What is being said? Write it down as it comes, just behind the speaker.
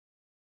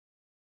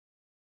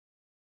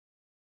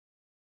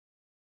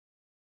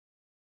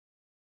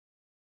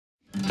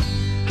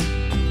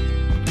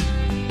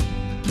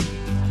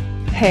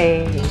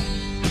Hey,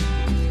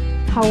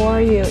 how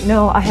are you?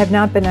 No, I have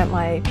not been at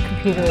my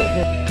computer.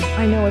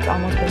 I know it's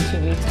almost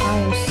been 2 weeks. I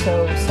am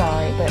so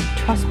sorry, but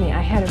trust me,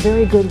 I had a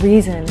very good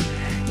reason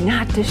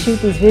not to shoot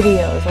these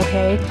videos,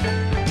 okay?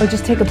 Or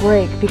just take a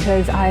break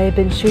because I've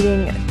been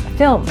shooting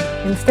film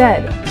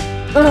instead.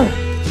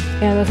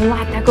 And there's a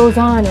lot that goes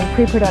on in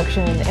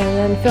pre-production and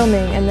then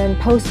filming and then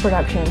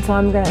post-production. So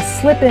I'm gonna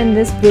slip in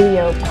this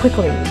video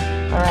quickly,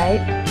 all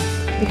right?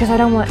 Because I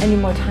don't want any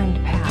more time to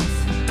pass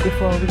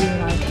before we really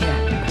want to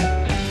connect, okay?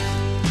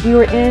 We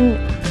were in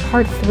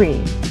part 3,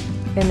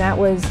 and that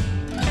was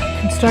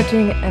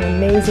constructing an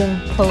amazing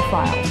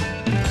profile,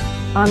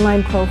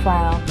 online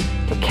profile,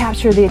 to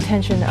capture the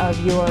attention of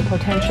your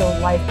potential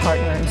life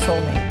partner and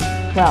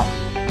soulmate.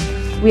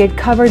 Well, we had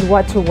covered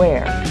what to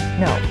wear.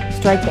 No,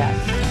 strike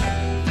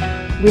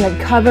that. We had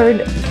covered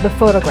the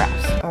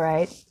photographs, all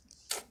right?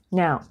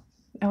 Now,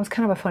 that was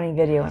kind of a funny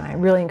video, and I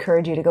really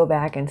encourage you to go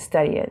back and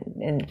study it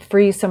and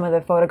freeze some of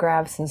the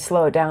photographs and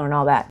slow it down and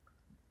all that.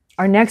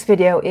 Our next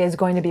video is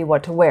going to be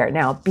what to wear.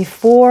 Now,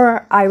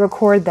 before I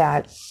record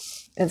that,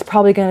 it's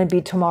probably going to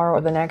be tomorrow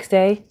or the next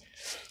day,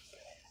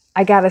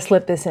 I got to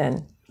slip this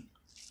in.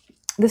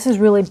 This is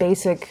really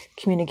basic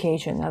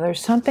communication. Now, there's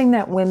something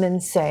that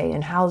women say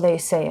and how they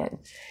say it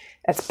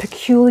that's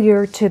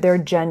peculiar to their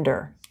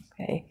gender,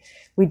 okay?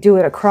 We do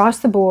it across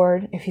the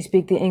board if you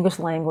speak the English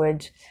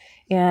language,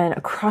 and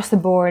across the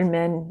board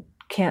men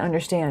can't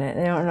understand it.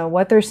 They don't know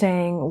what they're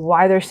saying,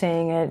 why they're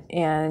saying it,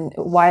 and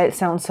why it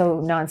sounds so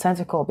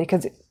nonsensical,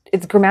 because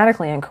it's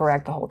grammatically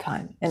incorrect the whole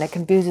time, and it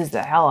confuses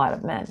the hell out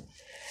of men.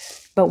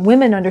 But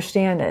women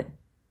understand it,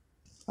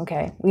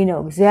 okay? We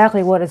know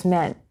exactly what is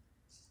meant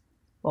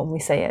when we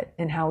say it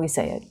and how we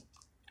say it.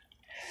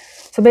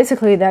 So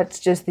basically, that's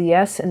just the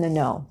yes and the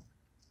no.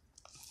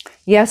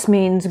 Yes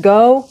means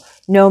go,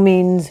 no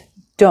means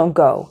don't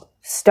go,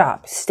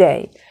 stop,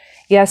 stay.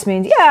 Yes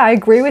means, yeah, I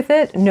agree with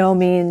it. No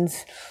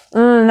means,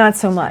 not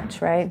so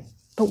much, right?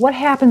 But what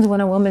happens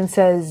when a woman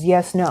says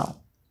yes, no?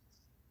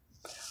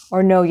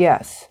 Or no,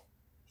 yes?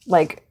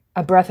 Like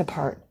a breath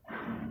apart.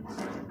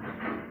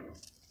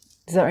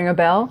 Does that ring a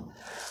bell?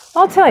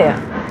 I'll tell you.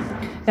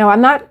 Now,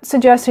 I'm not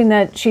suggesting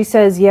that she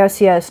says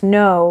yes, yes,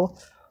 no,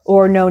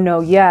 or no,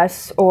 no,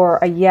 yes, or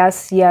a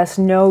yes, yes,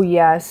 no,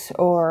 yes,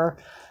 or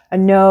a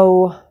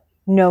no,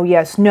 no,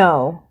 yes,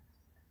 no.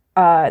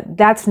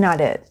 That's not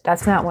it.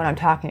 That's not what I'm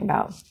talking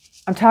about.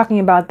 I'm talking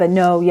about the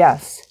no,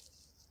 yes.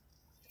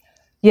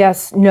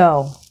 Yes,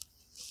 no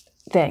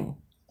thing,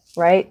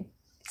 right?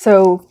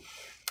 So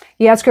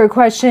you ask her a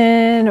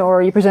question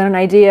or you present an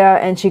idea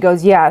and she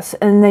goes yes,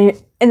 and then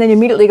you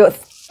immediately go,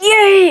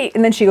 yay!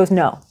 And then she goes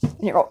no.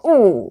 And you go,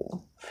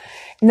 ooh.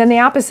 And then the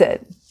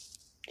opposite.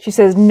 She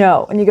says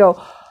no. And you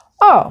go,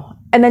 oh.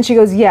 And then she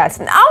goes yes.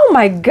 And oh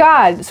my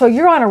God. So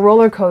you're on a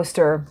roller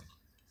coaster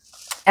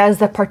as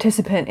the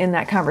participant in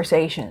that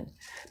conversation.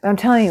 But I'm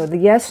telling you, the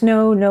yes,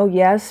 no, no,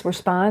 yes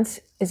response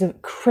is a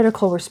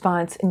critical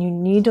response, and you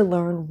need to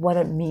learn what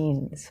it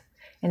means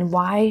and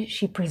why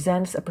she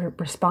presents a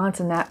response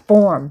in that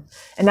form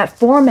and that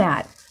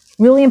format.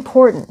 Really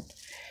important.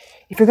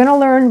 If you're going to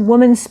learn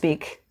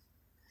Womanspeak,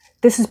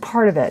 this is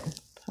part of it.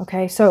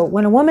 Okay, so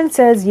when a woman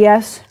says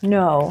yes,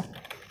 no,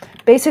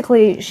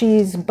 basically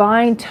she's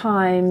buying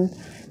time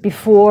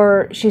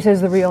before she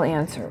says the real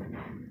answer.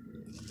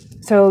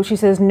 So she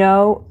says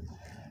no,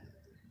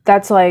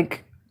 that's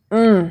like,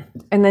 and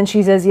then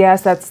she says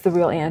yes, that's the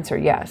real answer,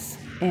 yes.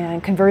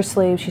 And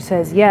conversely, if she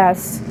says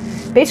yes,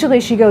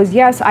 basically she goes,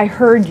 yes, I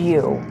heard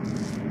you.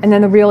 And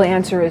then the real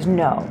answer is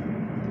no.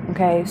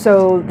 Okay,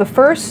 so the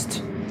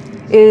first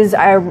is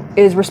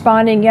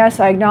responding, yes,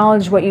 I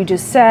acknowledge what you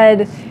just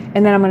said,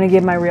 and then I'm going to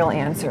give my real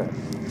answer.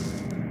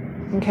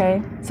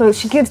 Okay, so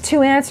she gives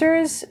 2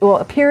 answers, well,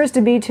 appears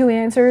to be 2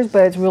 answers,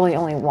 but it's really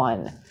only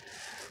one.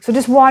 So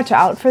just watch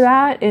out for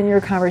that in your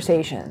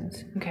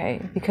conversations,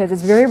 okay? Because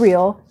it's very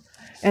real,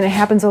 and it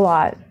happens a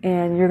lot,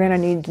 and you're going to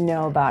need to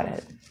know about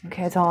it.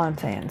 Okay, that's all I'm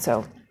saying.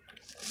 So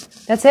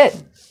that's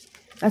it.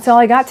 That's all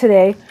I got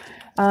today.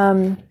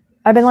 I've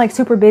been like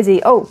super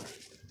busy. Oh,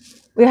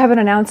 we have an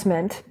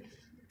announcement.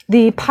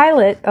 The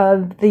pilot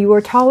of the You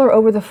Are Taller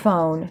Over the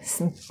Phone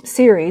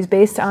series,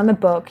 based on the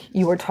book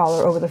You Are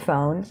Taller Over the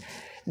Phone,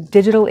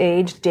 Digital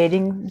Age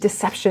Dating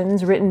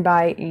Deceptions, written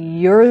by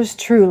yours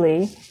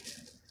truly,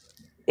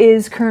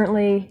 is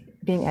currently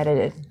being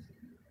edited.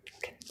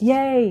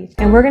 Yay!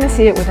 And we're going to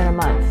see it within a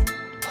month.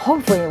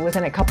 Hopefully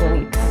within a couple of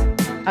weeks.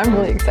 I'm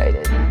really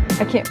excited.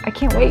 I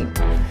can't wait.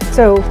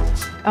 So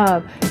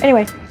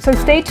anyway, so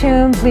stay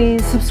tuned.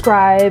 Please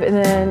subscribe, and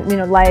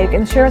then like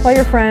and share with all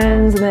your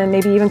friends, and then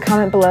maybe even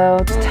comment below.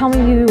 Just tell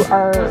me you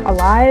are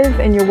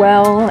alive and you're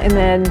well, and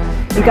then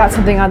you got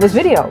something on this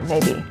video.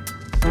 Maybe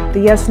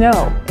the yes no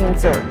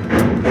answer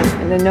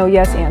and the no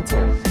yes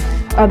answer.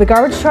 The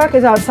garbage truck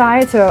is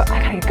outside, so I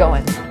gotta get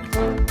going.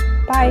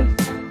 Bye.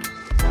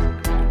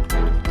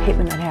 Hate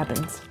when that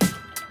happens.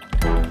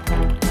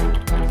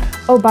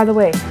 Oh, by the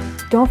way,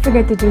 don't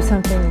forget to do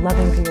something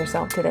loving for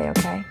yourself today,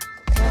 okay?